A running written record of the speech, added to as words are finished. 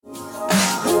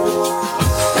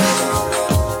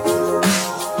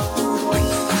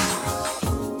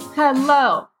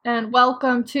Hello, and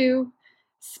welcome to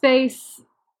Space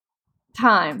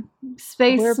Time.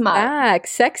 Space We're Smut. back.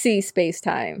 Sexy space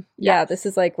time. Yeah, Yes. this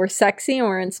is like we're sexy and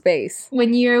we're in space.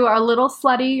 When you are a little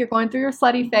slutty, you're going through your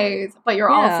slutty phase, but you're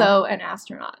Yeah. also an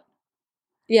astronaut.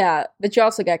 Yeah, but you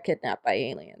also got kidnapped by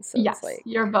aliens. So Yes, it's like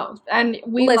you're both. And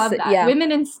we love that. yeah.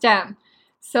 Women in STEM.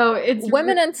 So it's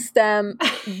women in STEM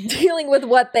dealing with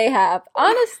what they have.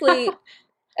 Honestly,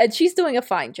 and she's doing a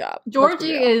fine job. Let's be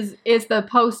Georgie real. is the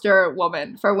poster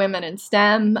woman for women in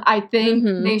STEM. I think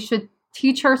Mhm. they should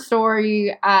teach her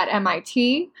story at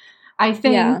MIT. I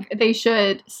think they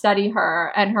should study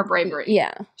her and her bravery.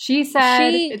 Yeah. She said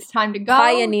She it's time to go.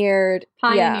 Pioneered.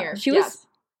 Pioneer. Yeah. She was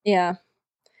yeah.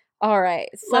 All right.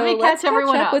 So Let me let's catch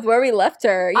everyone up up with where we left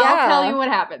her. Yeah. I'll tell you what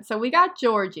happened. So we got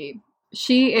Georgie.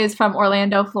 She is from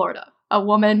Orlando, Florida. A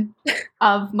woman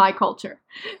of my culture.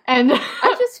 And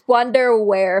I just wonder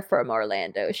where from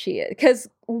Orlando she is. Because,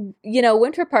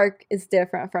 Winter Park is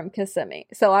different from Kissimmee.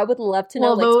 So I would love to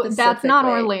know, that's not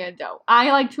specifically. Orlando. I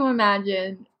like to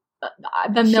imagine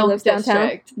the She Milk lives downtown?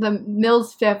 District, the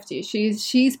Mills 50.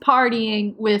 She's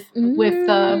partying with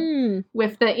the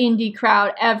indie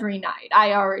crowd every night.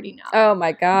 I already know. Oh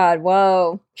my God.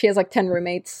 Whoa. She has like 10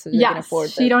 roommates. Who can Yes,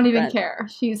 afford she the don't even rent. care.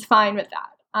 She's fine with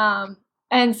that.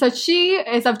 And so she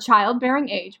is of childbearing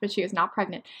age, but she is not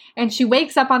pregnant. And she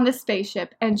wakes up on this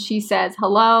spaceship and she says,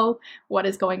 hello, what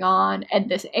is going on? And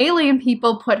this alien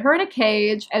people put her in a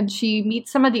cage and she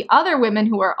meets some of the other women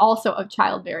who are also of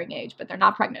childbearing age, but they're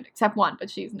not pregnant, except one, but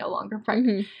she's no longer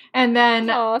pregnant. Mhm. And then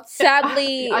Oh,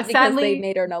 sadly, because sadly, they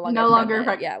made her no longer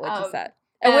pregnant. Yeah, which is sad.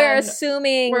 And we're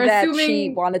assuming that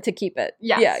she wanted to keep it.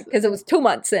 Yes. Yeah, because it was 2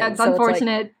 months in. That's so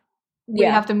unfortunate. It's we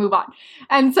have to move on.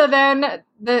 And so then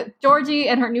the Georgie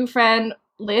and her new friend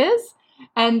Liz,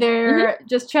 and they're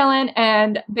just chilling.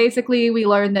 And basically we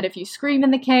learn that if you scream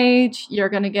in the cage, you're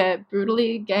going to get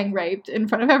brutally gang raped in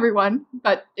front of everyone.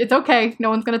 But it's okay. No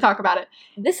one's going to talk about it.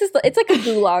 it's like a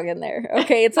gulag in there.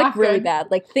 Okay, it's like Not really good.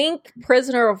 bad. Like think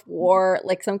prisoner of war,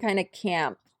 like some kind of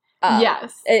camp.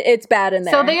 Yes. It's bad in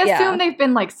there. So they assume they've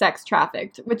been like sex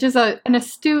trafficked, which is an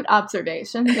astute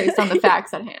observation based on the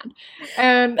facts at hand.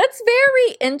 And that's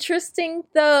very interesting,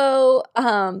 though,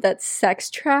 that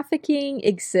sex trafficking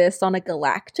exists on a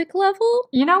galactic level.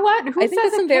 You know what? Who I think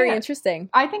says that's it very can't? interesting.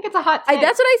 I think it's a hot take.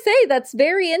 That's what I say. That's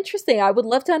very interesting. I would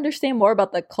love to understand more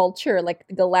about the culture, like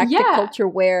the galactic culture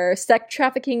where sex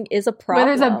trafficking is a problem.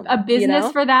 Where there's a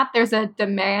business for that, there's a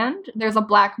demand, there's a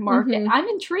black market. I'm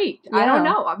intrigued. I don't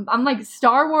know. I'm like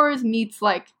Star Wars meets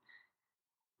like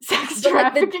sex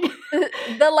trafficking.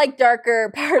 The like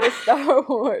darker part of Star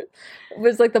Wars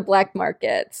was like the black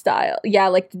market style. Yeah,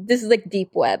 like this is like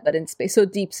deep web, but in space. So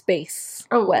deep space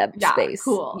web space.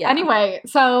 Cool. Yeah. Anyway,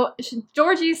 so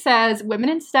Georgie says, women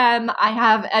in STEM, I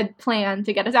have a plan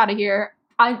to get us out of here.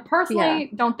 I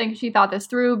personally don't think she thought this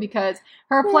through because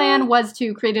her plan was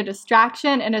to create a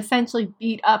distraction and essentially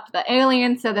beat up the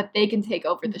aliens so that they can take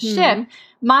over the ship.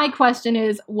 My question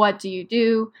is, what do you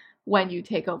do when you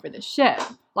take over the ship?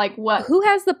 Like what? Who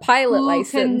has the pilot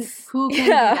license? Who can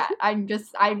do that?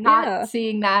 I'm not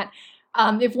seeing that.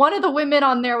 If one of the women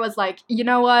on there was like, you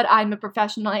know what, I'm a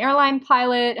professional airline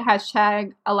pilot,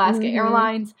 # Alaska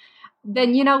Airlines,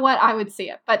 then you know what, I would see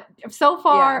it. But so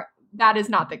far, that is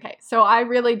not the case. So I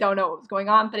really don't know what was going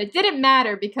on, but it didn't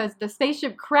matter because the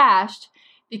spaceship crashed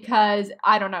because,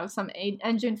 I don't know, some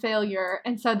engine failure.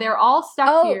 And so they're all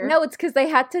stuck here. Oh, no, it's because they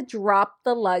had to drop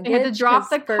the luggage. They had to drop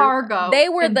the cargo. They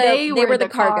were the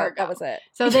cargo. That was it.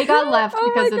 So they got left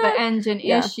because of the engine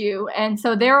issue. And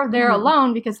so they're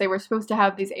alone because they were supposed to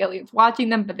have these aliens watching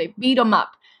them, but they beat them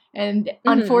up. And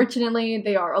unfortunately,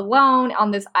 they are alone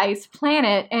on this ice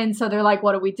planet. And so they're like,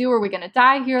 what do we do? Are we going to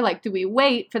die here? Like, do we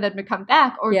wait for them to come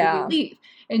back or do we leave?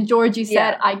 And Georgie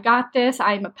said, I got this.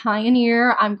 I'm a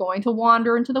pioneer. I'm going to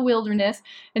wander into the wilderness.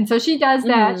 And so she does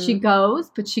that. She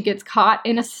goes, but she gets caught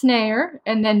in a snare.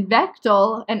 And then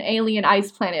Bechtel, an alien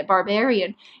ice planet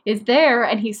barbarian, is there.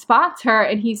 And he spots her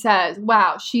and he says,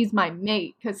 wow, she's my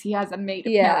mate. Because he has a mate,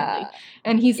 apparently.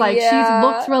 And he's like, she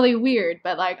looks really weird,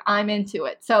 but like, I'm into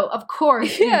it. So, of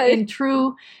course, in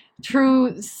true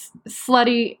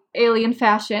slutty alien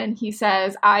fashion, he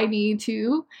says, I need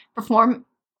to perform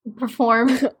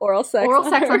oral sex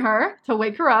on her to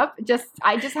wake her up.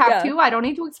 I just have to. I don't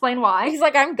need to explain why. He's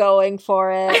like, I'm going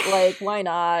for it. Like, why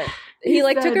not? He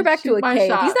like took her back to a cave.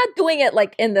 Shot. He's not doing it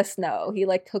like in the snow. He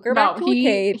like took her back to a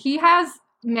cave. He has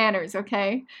manners,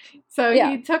 okay? So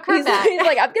he took her back. He's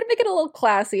like, I'm gonna make it a little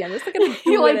classy. I'm just gonna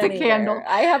he lights a candle.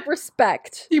 I have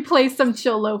respect. He plays some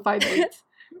chill lo-fi beats.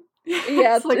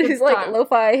 Yeah, he's like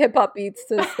lo-fi hip-hop beats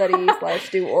to study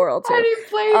 / do oral too. And he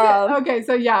plays it. Okay,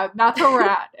 so yeah, that's where we're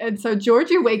at. And so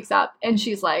Georgie wakes up and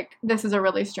she's like, this is a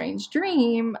really strange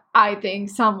dream. I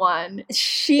think someone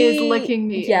is licking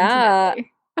me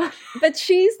intimately. But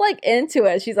she's like into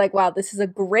it. She's like, wow, this is a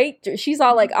great she's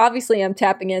all like, obviously I'm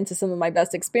tapping into some of my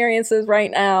best experiences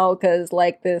right now because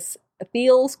like this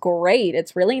feels great.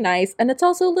 It's really nice. And it's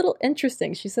also a little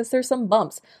interesting. She says there's some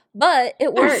bumps, but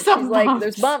it works. She's like,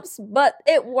 there's bumps, but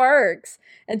it works.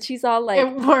 And she's all like,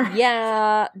 it works.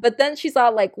 Yeah. But then she's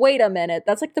all like, wait a minute.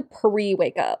 That's like the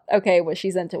pre-wake up. Okay, well,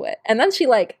 she's into it. And then she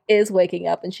like is waking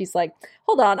up and she's like,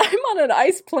 hold on, I'm on an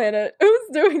ice planet. Who's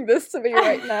doing this to me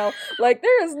right now? Like,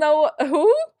 there is no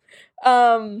who?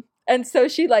 And so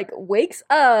she like wakes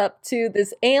up to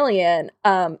this alien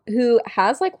who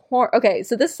has like okay,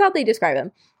 so this is how they describe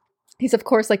him. He's of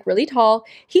course like really tall.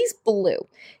 He's blue.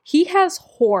 He has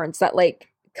horns that like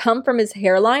come from his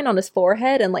hairline on his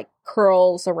forehead and like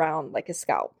curls around like his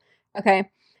scalp. Okay.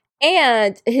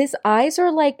 And his eyes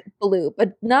are like blue,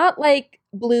 but not like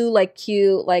blue like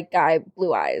cute like guy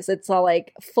blue eyes. It's all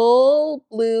like full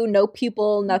blue, no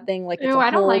pupil, nothing. Like it's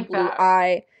a whole like blue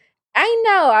eye. I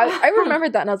know. I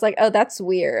remembered that and I was like, oh, that's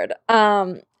weird.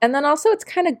 And then also it's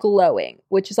kind of glowing,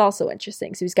 which is also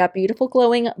interesting. So he's got beautiful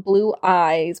glowing blue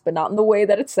eyes, but not in the way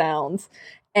that it sounds.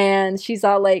 And she's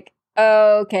all like,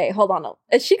 okay, hold on.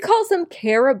 And she calls them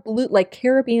blue, like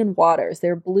Caribbean waters.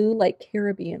 They're blue like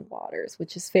Caribbean waters,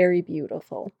 which is very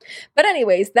beautiful. But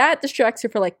anyways, that distracts her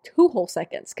for like 2 whole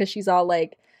seconds because she's all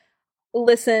like,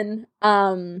 listen,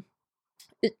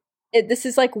 this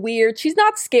is like weird. She's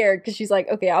not scared because she's like,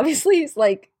 okay, obviously he's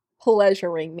like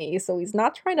pleasuring me. So he's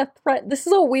not trying to threaten. This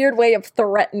is a weird way of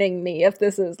threatening me if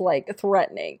this is like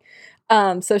threatening.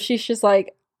 So she's just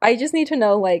like, I just need to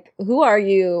know like, who are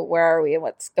you? Where are we? And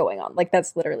what's going on? Like,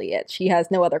 that's literally it. She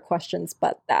has no other questions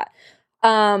but that.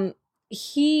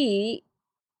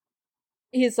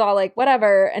 He's all like,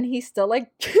 whatever. And he still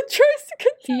like tries to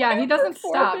continue. Yeah, he doesn't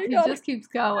stop. He just keeps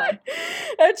going.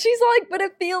 And she's like, but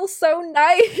it feels so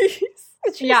nice.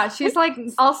 She's like,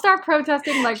 I'll start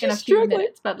protesting like in a few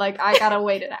minutes, but like, I gotta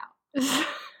wait it out.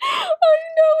 I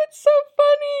know, it's so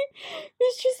funny.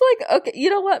 It's just like, okay, you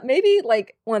know what? Maybe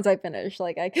like once I finish,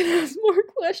 like I can ask more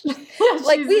questions.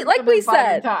 Like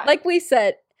we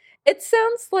said, it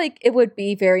sounds like it would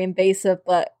be very invasive,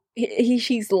 but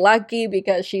she's lucky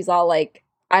because she's all like,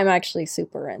 I'm actually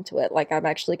super into it. Like, I'm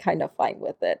actually kind of fine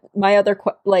with it. My other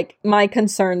my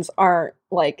concerns aren't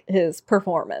like his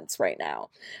performance right now.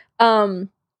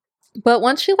 But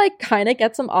once she like kind of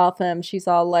gets him off him, she's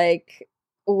all like,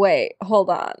 wait, hold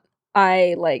on.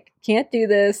 I like can't do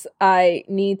this. I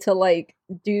need to like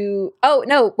do. Oh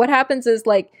no! What happens is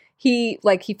like he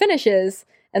finishes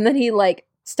and then he like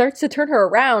starts to turn her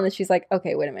around and she's like,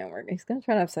 okay, wait a minute, he's gonna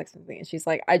try to have sex with me. And she's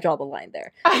like, I draw the line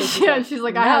there. So she's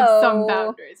like, no. I have some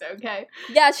boundaries, okay?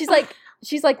 Yeah, she's like,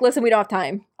 listen, we don't have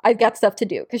time. I've got stuff to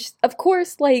do. Because of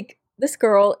course, like, this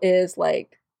girl is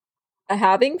like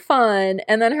having fun,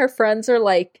 and then her friends are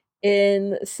like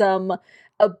in some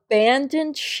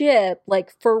abandoned ship,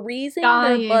 like freezing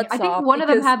their butts off. I think one of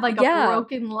them had like a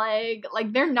broken leg.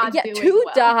 Like, they're not doing two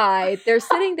well. Died. They're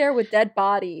sitting there with dead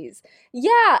bodies.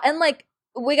 Yeah, and like,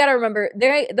 we gotta remember,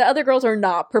 the other girls are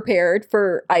not prepared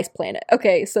for Ice Planet.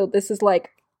 Okay, so this is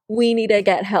like, we need to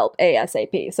get help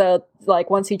ASAP. So like,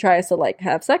 once he tries to like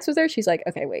have sex with her, she's like,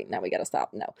 okay, wait, now we gotta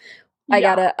stop. No, I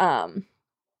gotta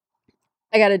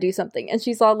do something. And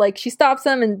she's all like, she stops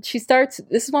him and she starts.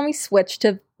 This is when we switch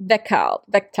to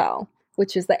Vektal,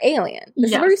 which is the alien.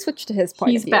 This is where we switch to his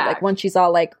point of view. Back. Like, when she's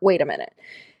all like, wait a minute.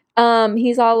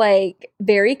 He's all like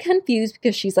very confused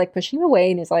because she's like pushing him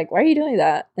away and he's like, why are you doing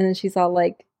that? And then she's all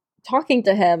like talking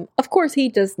to him. Of course, he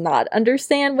does not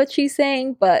understand what she's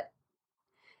saying, but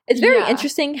it's very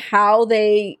interesting how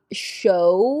they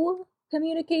show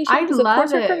communication. I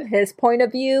love it. From his point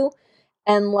of view,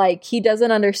 and like, he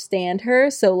doesn't understand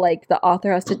her. So like, the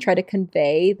author has to try to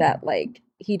convey that like,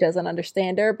 he doesn't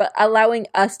understand her, but allowing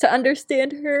us to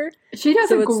understand her. She does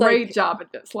a great job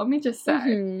at this. Let me just say.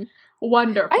 Mm-hmm.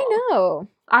 Wonderful. I know.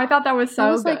 I thought that was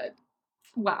so good. Like,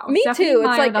 wow. Me too.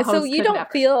 It's like, so you don't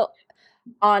feel,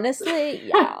 honestly,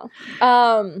 yeah.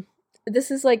 This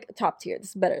is like top tier. This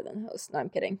is better than the host. No, I'm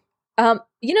kidding.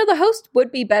 You know, the host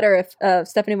would be better if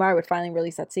Stephenie Meyer would finally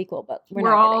release that sequel, but we're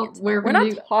not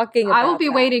talking about I will be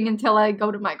waiting until I go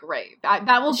to my grave.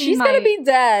 That will be She's gonna be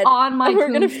dead. On my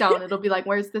tombstone. It'll be like,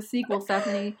 where's the sequel,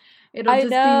 Stephenie? It'll just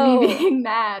be me being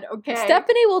mad, okay?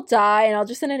 Stephenie will die, and I'll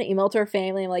just send an email to her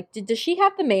family. I'm like, does she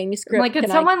have the manuscript? Like, can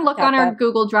someone look on her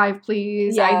Google Drive,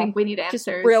 please? Yeah, I think we need answers.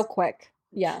 Just real quick.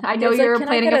 Yeah. I know you're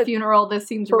planning a funeral. This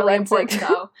seems really important,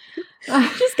 though.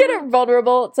 Just get her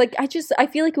vulnerable. It's like, I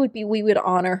feel like we would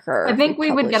honor her. I think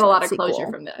we would get a lot of closure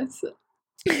from this.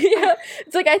 Yeah.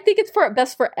 It's like, I think it's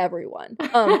best for everyone.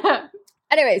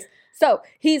 Anyways, so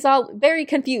he's all very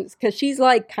confused because she's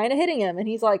like kind of hitting him and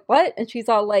he's like, what? And she's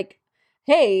all like,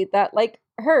 hey, that like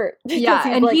hurt. Yeah,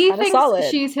 and like, he thinks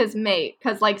she's his mate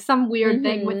because like some weird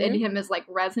thing within him is like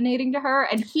resonating to her,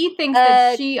 and he thinks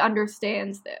that she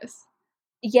understands this.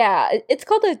 Yeah, it's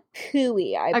called a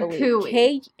cooey, I believe.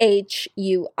 Cooey.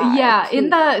 Khui. Yeah, in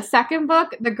the second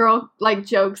book, the girl like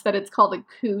jokes that it's called a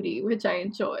cootie, which I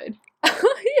enjoyed.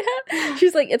 Yeah,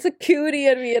 she's like, it's a cootie,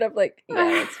 and I'm like,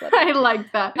 yeah, it's funny. I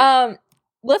like that.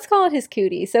 Let's call it his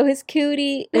cootie. So his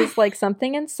cootie is like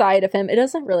something inside of him. It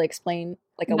doesn't really explain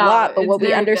like a lot, but what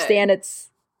we understand, it's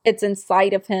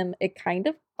inside of him. It kind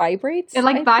of vibrates. It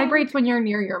like vibrates when you're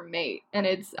near your mate, and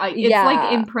it's like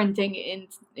imprinting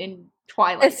in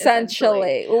Twilight.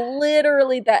 Essentially.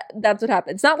 Literally, that's what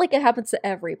happens. It's not like it happens to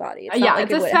everybody. It's not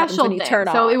like it's a special thing.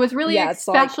 So it was really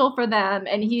special for them,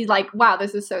 and he's like, wow,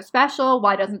 this is so special.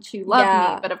 Why doesn't she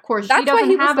love me? But of course, she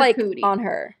doesn't have a cootie on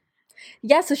her.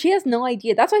 Yeah, so she has no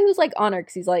idea. That's why he was like on her,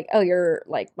 because he's like, oh, you're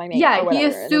like my mate. Yeah, he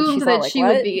assumed that she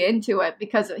would be into it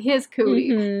because of his cootie.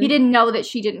 He didn't know that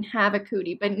she didn't have a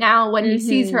cootie, but now when he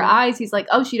sees her eyes, he's like,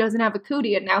 oh, she doesn't have a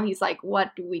cootie, and now he's like,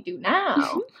 what do we do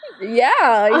now?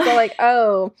 Yeah, he's like,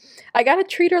 oh, I gotta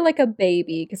treat her like a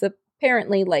baby, because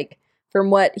apparently, like,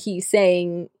 from what he's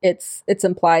saying, it's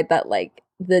implied that like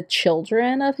the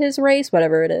children of his race,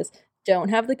 whatever it is, don't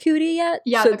have the cootie yet.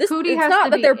 Yeah, so the cootie has to be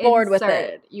that they're born with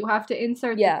it. You have to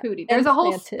insert the cootie. There's a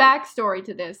whole backstory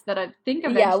to this that I think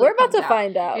eventually Yeah, we're about to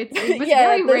find out. It was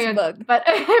very random, but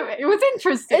it was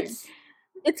interesting.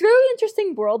 It's really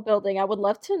interesting world building. I would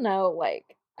love to know,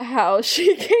 like, how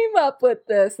she came up with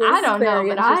this. I don't know,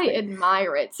 but I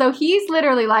admire it. So he's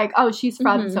literally like, oh, she's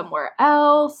from somewhere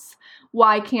else.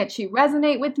 Why can't she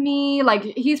resonate with me? Like,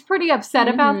 he's pretty upset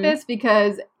about this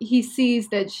because he sees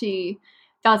that she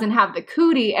doesn't have the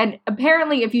cootie, and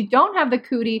apparently if you don't have the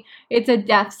cootie, it's a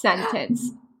death sentence.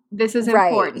 This is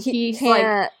important. He's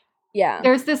like,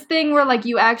 there's this thing where like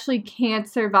you actually can't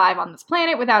survive on this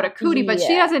planet without a cootie, but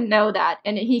she doesn't know that,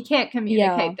 and he can't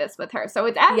communicate this with her. So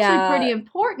it's actually pretty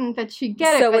important that she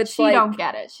get it, but she don't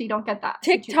get it. She don't get that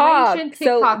TikTok on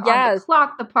the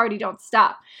clock. The party don't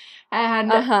stop, and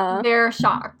they're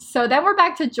shocked. So then we're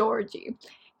back to Georgie,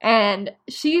 and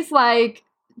she's like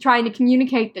trying to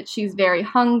communicate that she's very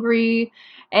hungry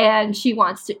and she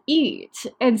wants to eat.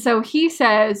 And so he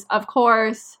says, of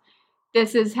course,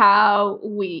 this is how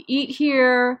we eat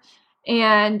here.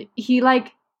 And he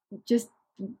like just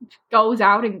goes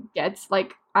out and gets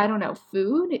like, I don't know,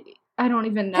 food. I don't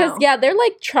even know. Because they're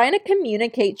like trying to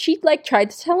communicate. She like tried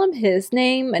to tell him his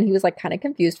name and he was like kind of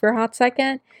confused for a hot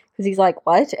second because he's like,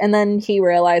 what? And then he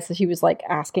realized that she was like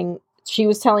she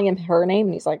was telling him her name,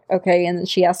 and he's like, okay. And then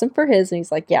she asked him for his, and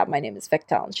he's like, yeah, my name is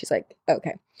Victal. And she's like,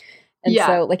 okay. And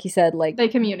so, like he said, like, they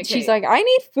communicate. She's like, I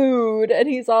need food. And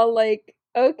he's all like,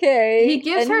 okay. He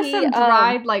gives her some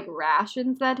dried, like,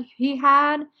 rations that he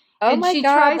had. Oh and she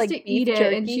God, tries like to eat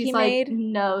it, and she's like, made?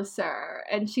 no, sir.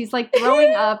 And she's like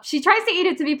throwing up. She tries to eat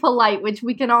it to be polite, which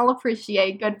we can all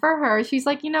appreciate. Good for her. She's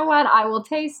like, you know what? I will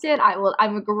taste it.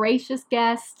 I'm a gracious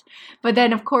guest. But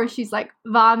then, of course, she's like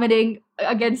vomiting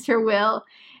against her will.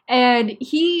 And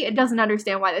he doesn't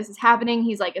understand why this is happening.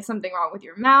 He's like, is something wrong with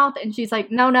your mouth? And she's like,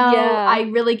 no, I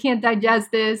really can't digest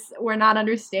this. We're not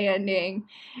understanding.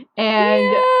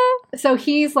 And so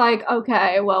he's like,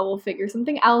 okay, well, we'll figure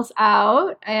something else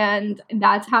out. And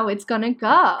that's how it's going to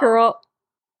go. Girl.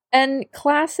 And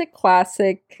classic,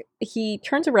 he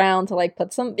turns around to like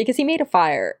put some, because he made a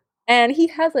fire. And he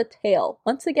has a tail.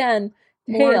 Once again,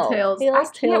 more tails. I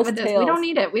can't with this. We don't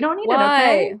need it. Why?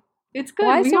 Okay? It's good.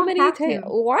 Why so many tails?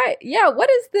 Why? Yeah, what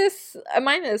is this? Am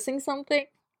I missing something?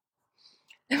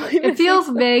 It feels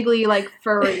vaguely like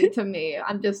furry to me.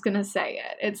 I'm just going to say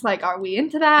it. It's like, are we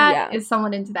into that? Yeah. Is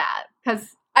someone into that?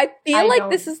 Because I feel like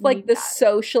this is like the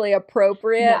socially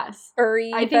appropriate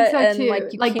furry. I think so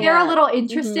too. Like they're a little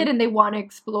interested and they want to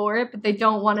explore it, but they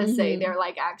don't want to say they're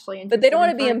like actually interested. But they don't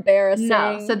want to be embarrassing.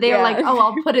 No, so they're like, oh,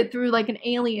 I'll put it through like an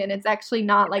alien. It's actually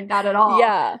not like that at all.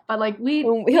 Yeah, but like we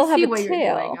have see a what tail.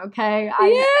 You're doing. Okay,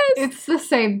 yes, it's the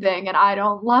same thing, and I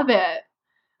don't love it.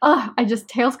 Ugh,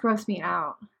 tails gross me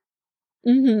out.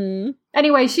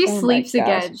 Anyway, she sleeps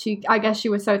again. I guess she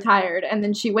was so tired, and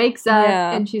then she wakes up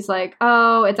and she's like,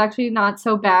 oh, it's actually not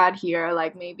so bad here.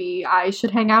 Like maybe I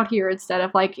should hang out here instead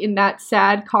of like in that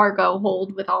sad cargo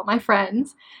hold with all my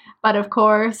friends. But of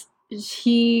course,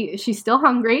 she's still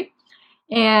hungry,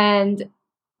 and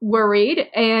worried,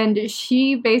 and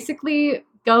she basically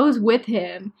goes with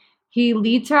him. He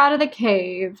leads her out of the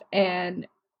cave and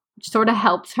sort of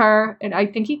helps her, and I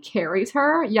think he carries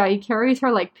her. Yeah, he carries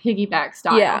her like piggyback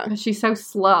style because she's so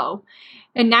slow.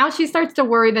 And now she starts to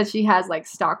worry that she has like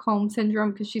Stockholm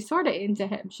syndrome because she's sort of into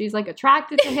him. She's like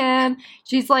attracted to him.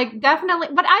 She's like definitely,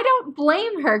 but I don't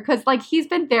blame her because like he's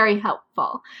been very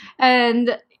helpful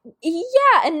and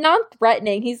and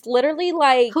non-threatening. He's literally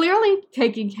like clearly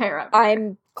taking care of her.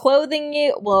 I'm clothing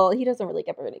you. Well, he doesn't really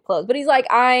give her any clothes, but he's like,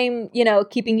 I'm,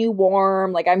 keeping you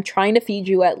warm. Like, I'm trying to feed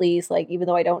you at least. Like, even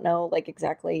though I don't know, like,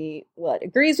 exactly what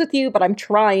agrees with you, but I'm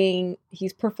trying.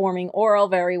 He's performing oral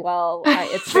very well.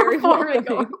 It's very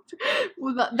welcoming.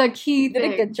 The key thing.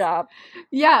 Did a good job.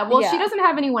 Yeah, well, she doesn't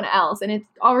have anyone else, and it's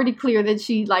already clear that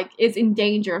she, like, is in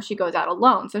danger if she goes out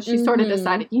alone. So she sort of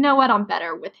decided, you know what, I'm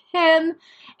better with him.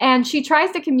 And she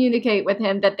tries to communicate with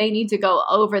him that they need to go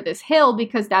over this hill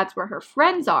because that's where her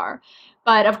friends are.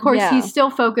 But of course, he's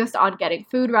still focused on getting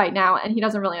food right now, and he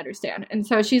doesn't really understand. And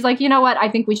so she's like, you know what?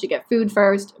 I think we should get food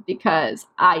first because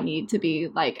I need to be,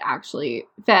 like, actually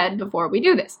fed before we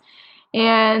do this.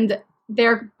 And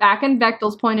they're back in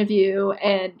Vektel's point of view,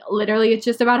 and literally it's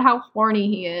just about how horny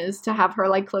he is to have her,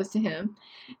 like, close to him.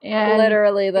 And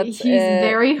literally, he's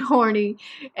very horny.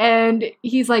 And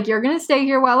he's like, you're going to stay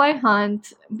here while I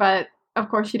hunt. But, of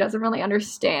course, she doesn't really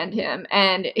understand him.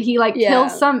 And he, like,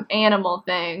 kills some animal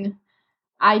thing.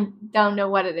 I don't know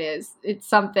what it is. It's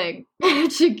something.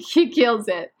 She kills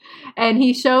it. And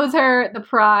he shows her the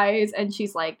prize, and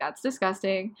she's like, that's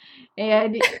disgusting.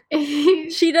 And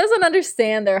she doesn't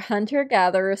understand their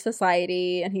hunter-gatherer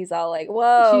society, and he's all like,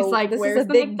 whoa, she's like, this where's is a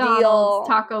the big McDonald's,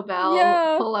 deal. Taco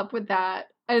Bell, pull up with that.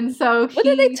 And so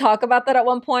did they talk about that at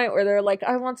one point where they're like,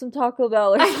 I want some Taco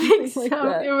Bell or something like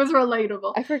that? It was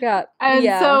relatable. I forgot. And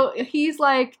so he's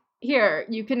like, here,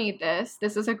 you can eat this.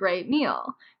 This is a great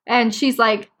meal. And she's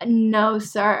like, no,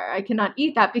 sir, I cannot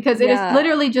eat that because it is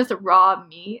literally just raw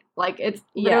meat. Like, it's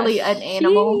literally an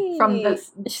animal from the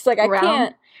She's like, ground. I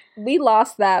can't. We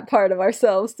lost that part of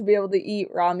ourselves to be able to eat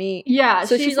raw meat. Yeah.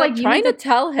 So she's like trying to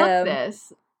tell him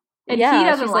this. And he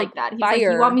doesn't like that. He's like,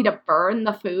 you want me to burn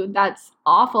the food? That's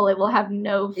awful. It will have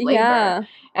no flavor. Yeah.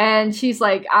 And she's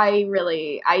like,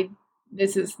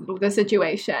 this is the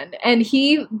situation. And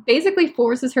he basically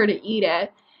forces her to eat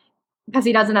it because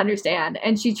he doesn't understand.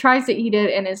 And she tries to eat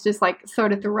it and is just like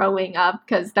sort of throwing up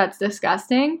because that's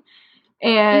disgusting.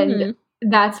 And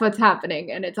that's what's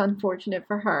happening. And it's unfortunate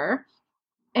for her.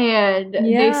 And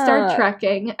they start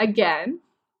trekking again.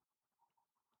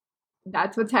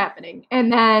 That's what's happening.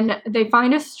 And then they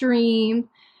find a stream.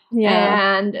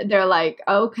 Yeah. And they're like,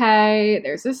 okay,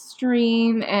 there's a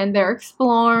stream. And they're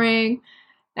exploring.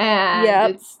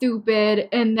 And it's stupid.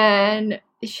 And then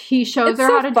he shows her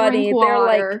how to drink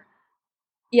water.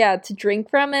 They're like, to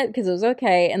drink from it because it was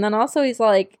okay. And then also he's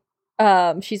like,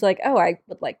 she's like, oh, I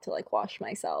would like to like wash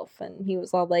myself. And he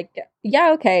was all like,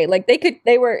 yeah, okay. Like they're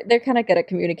kind of good at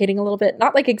communicating a little bit.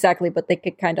 Not like exactly, but they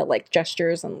could kind of like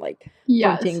gestures and like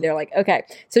pointing. They're like, okay.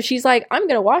 So she's like, I'm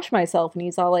going to wash myself. And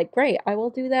he's all like, great, I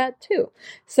will do that too.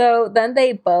 So then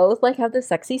they both like have this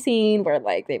sexy scene where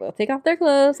like they both take off their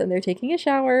clothes and they're taking a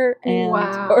shower and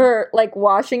or like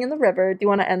washing in the river. Do you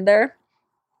want to end there?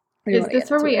 Is this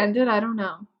where we ended? I don't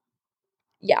know.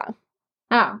 Yeah.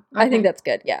 Oh, okay. I think that's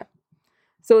good. Yeah.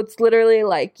 So it's literally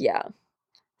like,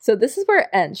 So this is where it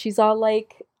ends. She's all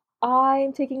like,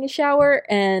 I'm taking a shower,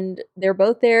 and they're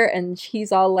both there, and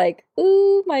she's all like,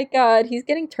 oh my god, he's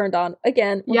getting turned on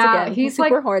again. Once again, he's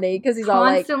super like horny because he's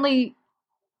constantly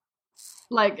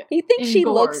all like he thinks she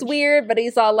looks weird, but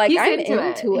he's all like, I'm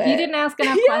into it. He didn't ask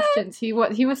enough questions. He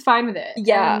was fine with it.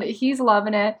 Yeah, and he's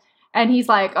loving it. And he's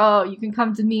like, oh, you can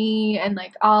come to me, and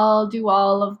like I'll do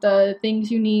all of the things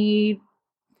you need,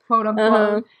 quote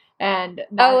unquote. And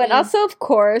also, of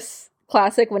course,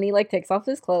 classic when he like takes off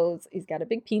his clothes, he's got a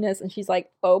big penis, and she's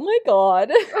like, "Oh my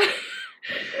god!"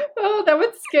 Oh, that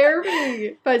would scare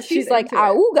me. But she's like,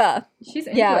 "Auga!" She's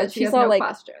into it. She has no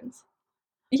questions.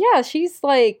 Yeah, she's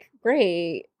like,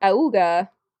 "Great, Auga."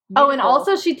 Beautiful. Oh, and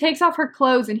also she takes off her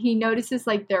clothes, and he notices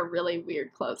like they're really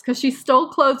weird clothes because she stole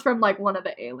clothes from like one of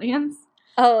the aliens.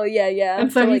 Oh, yeah.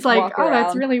 And so he's like, oh,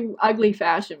 that's really ugly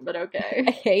fashion, but okay.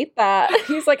 I hate that.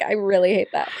 He's like, I really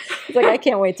hate that. He's like, I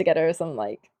can't wait to get her some,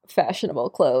 like, fashionable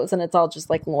clothes, and it's all just,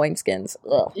 like, loinskins.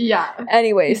 Ugh. Yeah.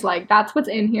 Anyways. He's like, that's what's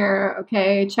in here,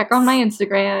 okay? Check on my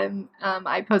Instagram.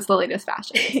 I post the latest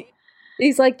fashion.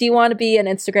 He's like, do you want to be an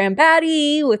Instagram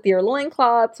baddie with your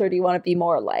loincloths, or do you want to be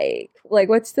more, like,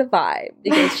 what's the vibe?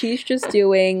 Because she's just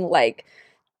doing, like,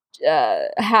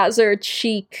 hazard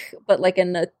chic, but like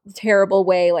in a terrible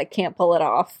way, like can't pull it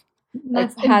off.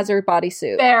 That's hazard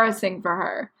bodysuit. Embarrassing for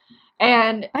her.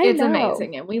 And it's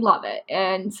amazing, and we love it.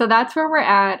 And so that's where we're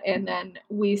at. And then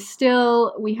we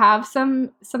have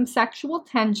some sexual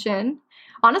tension.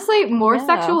 Honestly, more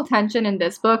sexual tension in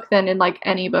this book than in like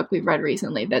any book we've read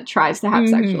recently that tries to have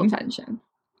sexual tension.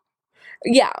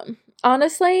 Yeah.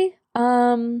 Honestly,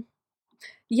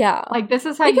 yeah. Like, this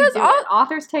is how you do it.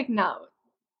 Authors take note.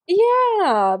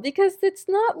 Yeah, because it's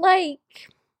not like...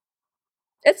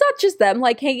 It's not just them,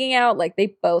 like, hanging out. Like,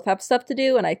 they both have stuff to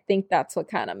do, and I think that's what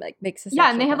kind of makes it. Yeah,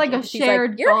 and they have, like, a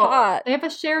shared goal. You're hot. They have a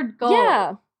shared goal.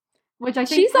 Yeah. Which I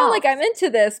think she's not like, I'm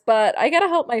into this, but I gotta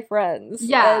help my friends.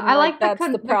 Yeah, and, I like that's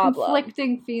the problem.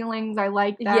 Conflicting feelings. I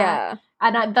like that. Yeah.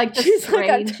 And I like the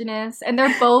strangeness. And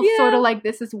they're both sort of like,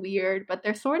 this is weird, but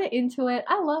they're sort of into it.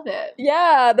 I love it.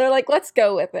 Yeah, they're like, let's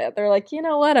go with it. They're like, you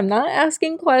know what? I'm not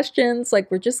asking questions. Like,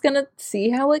 we're just gonna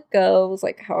see how it goes.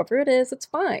 Like, however it is, it's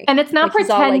fine. And it's not like,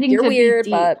 pretending you're to weird,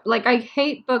 be deep. But... Like, I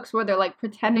hate books where they're like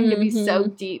pretending to be so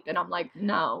deep. And I'm like,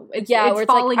 no. It's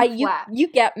falling like, flat. You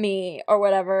get me, or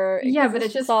whatever. Yeah, but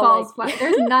it just falls flat.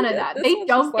 There's none of that. They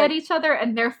don't get each other,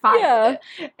 and they're fine with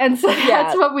it. And so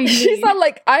that's what we need. She's not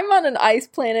like, I'm on an ice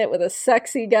planet with a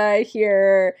sexy guy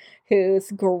here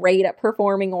who's great at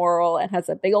performing oral and has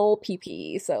a big old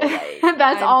pee-pee, so like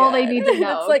that's all they need to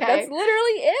know. It's like that's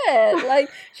literally it. Like,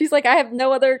 she's like, I have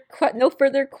no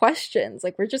further questions.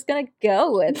 Like, we're just gonna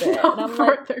go with it. No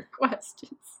further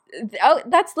questions. Oh,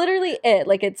 that's literally it.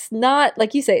 Like, it's not,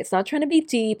 like you say, it's not trying to be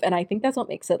deep, and I think that's what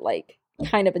makes it like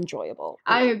kind of enjoyable.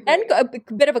 I agree. And a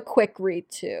bit of a quick read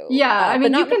too. Yeah, I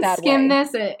mean, you can skim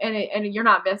this and you're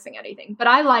not missing anything. But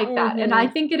I like that, and I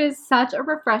think it is such a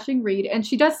refreshing read. And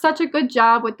she does such a good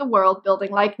job with the world building.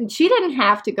 Like, she didn't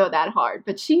have to go that hard,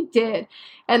 but she did.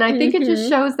 And I think it just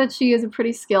shows that she is a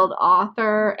pretty skilled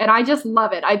author, and I just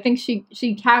love it. I think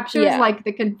she captures like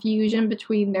the confusion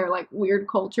between their like weird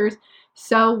cultures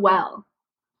so well.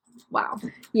 Wow.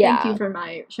 Yeah. Thank you for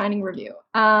my shining review.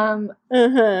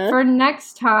 For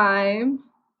next time,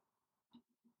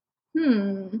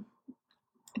 I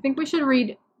think we should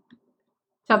read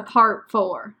to part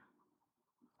 4.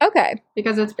 Okay.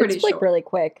 Because it's pretty short. Like really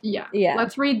quick. Yeah. Yeah.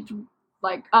 Let's read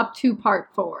like up to part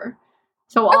 4.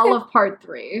 So all of part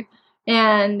 3.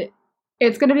 And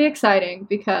it's going to be exciting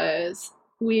because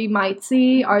we might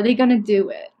see, are they going to do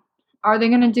it? Are they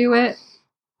going to do it?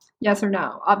 Yes or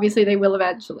no? Obviously, they will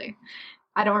eventually.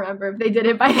 I don't remember if they did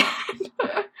it by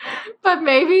then. But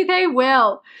maybe they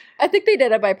will. I think they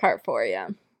did it by part 4, yeah.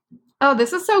 Oh,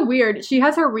 this is so weird. She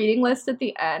has her reading list at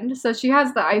the end. So she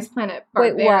has the Ice Planet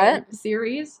Barbarian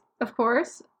series, of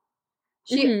course.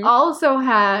 She also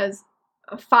has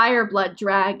Fireblood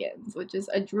Dragons, which is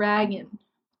a dragon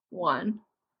one.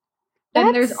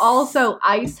 And there's also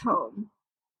Ice Home,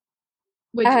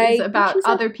 which is about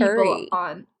other people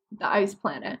on the ice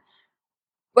planet.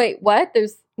 Wait, what?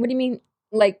 What do you mean?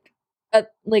 Like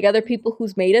other people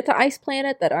who's made it to Ice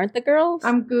Planet that aren't the girls?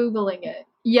 I'm Googling it.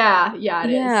 Yeah, it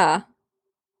is.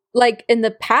 Like in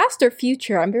the past or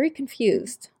future? I'm very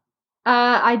confused.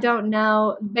 I don't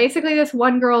know. Basically, this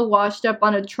one girl washed up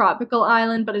on a tropical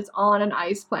island, but it's on an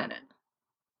ice planet.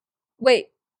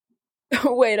 Wait,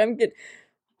 I'm good.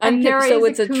 So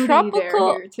it's a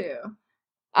tropical here too.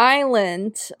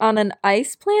 Island on an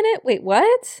ice planet? Wait,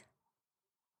 what?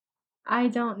 I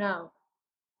don't know.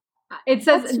 It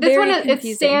says this one it's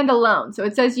standalone, so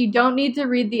it says you don't need to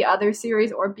read the other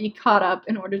series or be caught up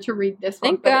in order to read this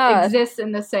one, but it exists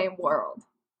in the same world.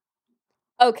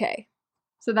 Okay.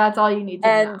 So that's all you need to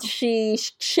know. And she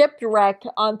shipwrecked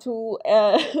onto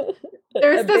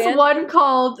There's this one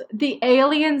called The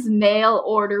Alien's Mail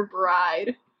Order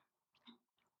Bride.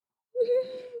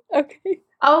 Okay.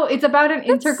 Oh, it's about an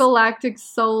intergalactic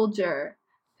soldier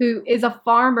who is a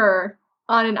farmer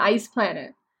on an ice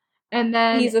planet. And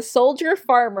then he's a soldier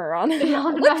farmer on an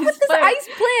ice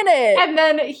planet. And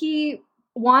then he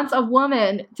wants a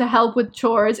woman to help with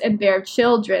chores and bear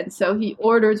children. So he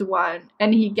orders one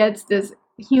and he gets this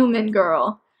human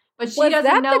girl. But she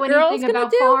doesn't know anything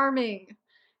about farming.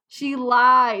 She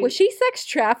lied. Was she sex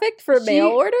trafficked for mail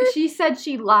order? She said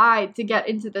she lied to get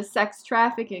into the sex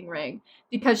trafficking ring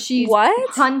because she's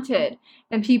hunted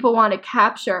and people want to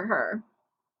capture her.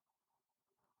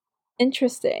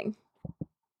 Interesting.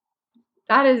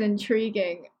 That is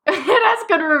intriguing. It has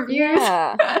good reviews.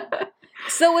 Yeah.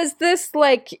 So is this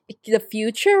like the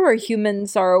future where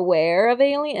humans are aware of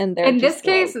alien and they're in this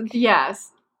case,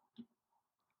 yes.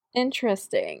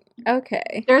 Interesting.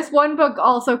 Okay. There's one book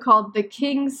also called The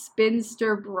King's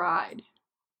Spinster Bride,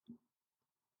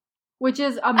 which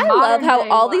is a modern I love how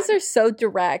all one. These are so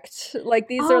direct. Like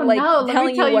these are like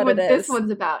telling you what it is. This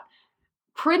one's about.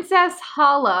 Princess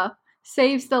Hala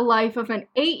saves the life of an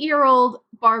 8-year-old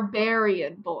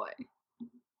barbarian boy.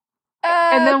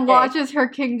 And then watches her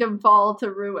kingdom fall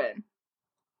to ruin.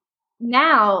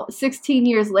 Now, 16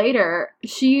 years later,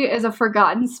 she is a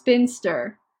forgotten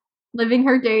spinster, living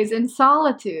her days in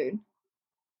solitude.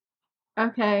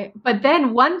 Okay, but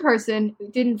then one person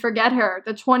didn't forget her,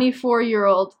 the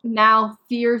 24-year-old, now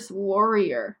fierce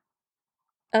warrior.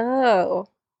 Oh.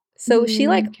 So is she,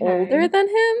 like, older than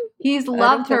him? He's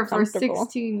loved her for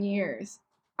 16 years.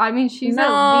 I mean, she's at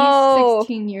least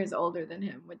 16 years older than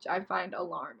him, which I find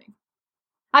alarming.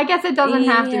 I guess it doesn't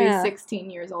have to be 16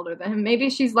 years older than him. Maybe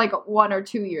she's like 1 or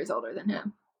 2 years older than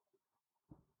him.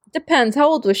 Depends. How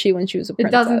old was she when she was a princess?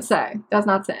 It doesn't say. Does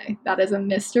not say. That is a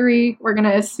mystery. We're going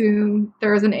to assume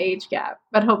there is an age gap,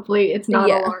 but hopefully it's not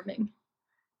alarming.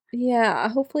 Yeah,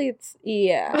 hopefully it's,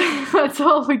 That's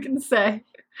all we can say.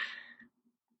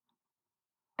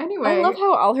 Anyway. I love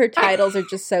how all her titles are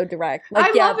just so direct.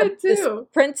 Like, I love it too.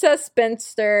 Princess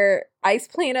Spinster, Ice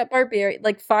Planet Barbarian,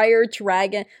 like Fire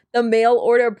Dragon, the Mail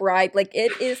Order Bride. Like,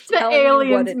 it is telling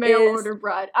you what it is. The Aliens Mail Order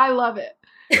Bride. I love it.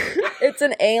 It's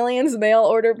an Aliens Mail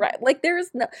Order Bride. Like,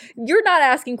 you're not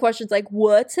asking questions like,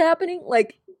 what's happening?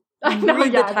 Like,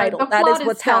 read the title. The that is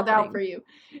what's happening. Out for you.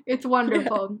 It's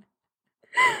wonderful.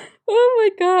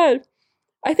 Oh my god.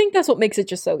 I think that's what makes it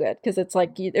just so good, because it's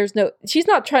like, she's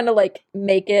not trying to, like,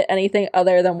 make it anything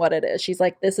other than what it is. She's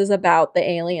like, this is about the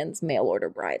aliens mail order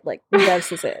bride. Like,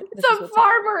 this is it. It's a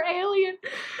farmer alien.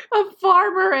 A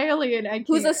farmer alien.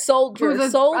 Who's a soldier.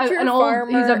 He's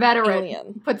a veteran.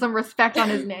 Alien. Put some respect on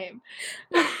his name.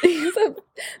 He's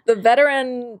the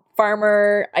veteran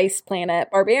farmer, ice planet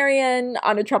barbarian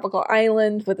on a tropical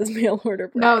island with his mail order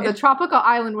bride. No, the tropical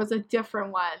island was a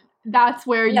different one. That's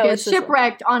where you get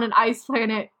shipwrecked on an ice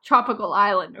planet tropical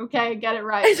island, okay? Get it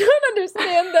right. I don't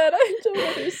understand that. I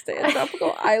don't understand.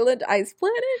 Tropical island, ice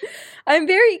planet? I'm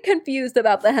very confused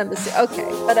about the hemisphere. Okay,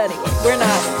 but anyway, this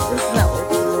is not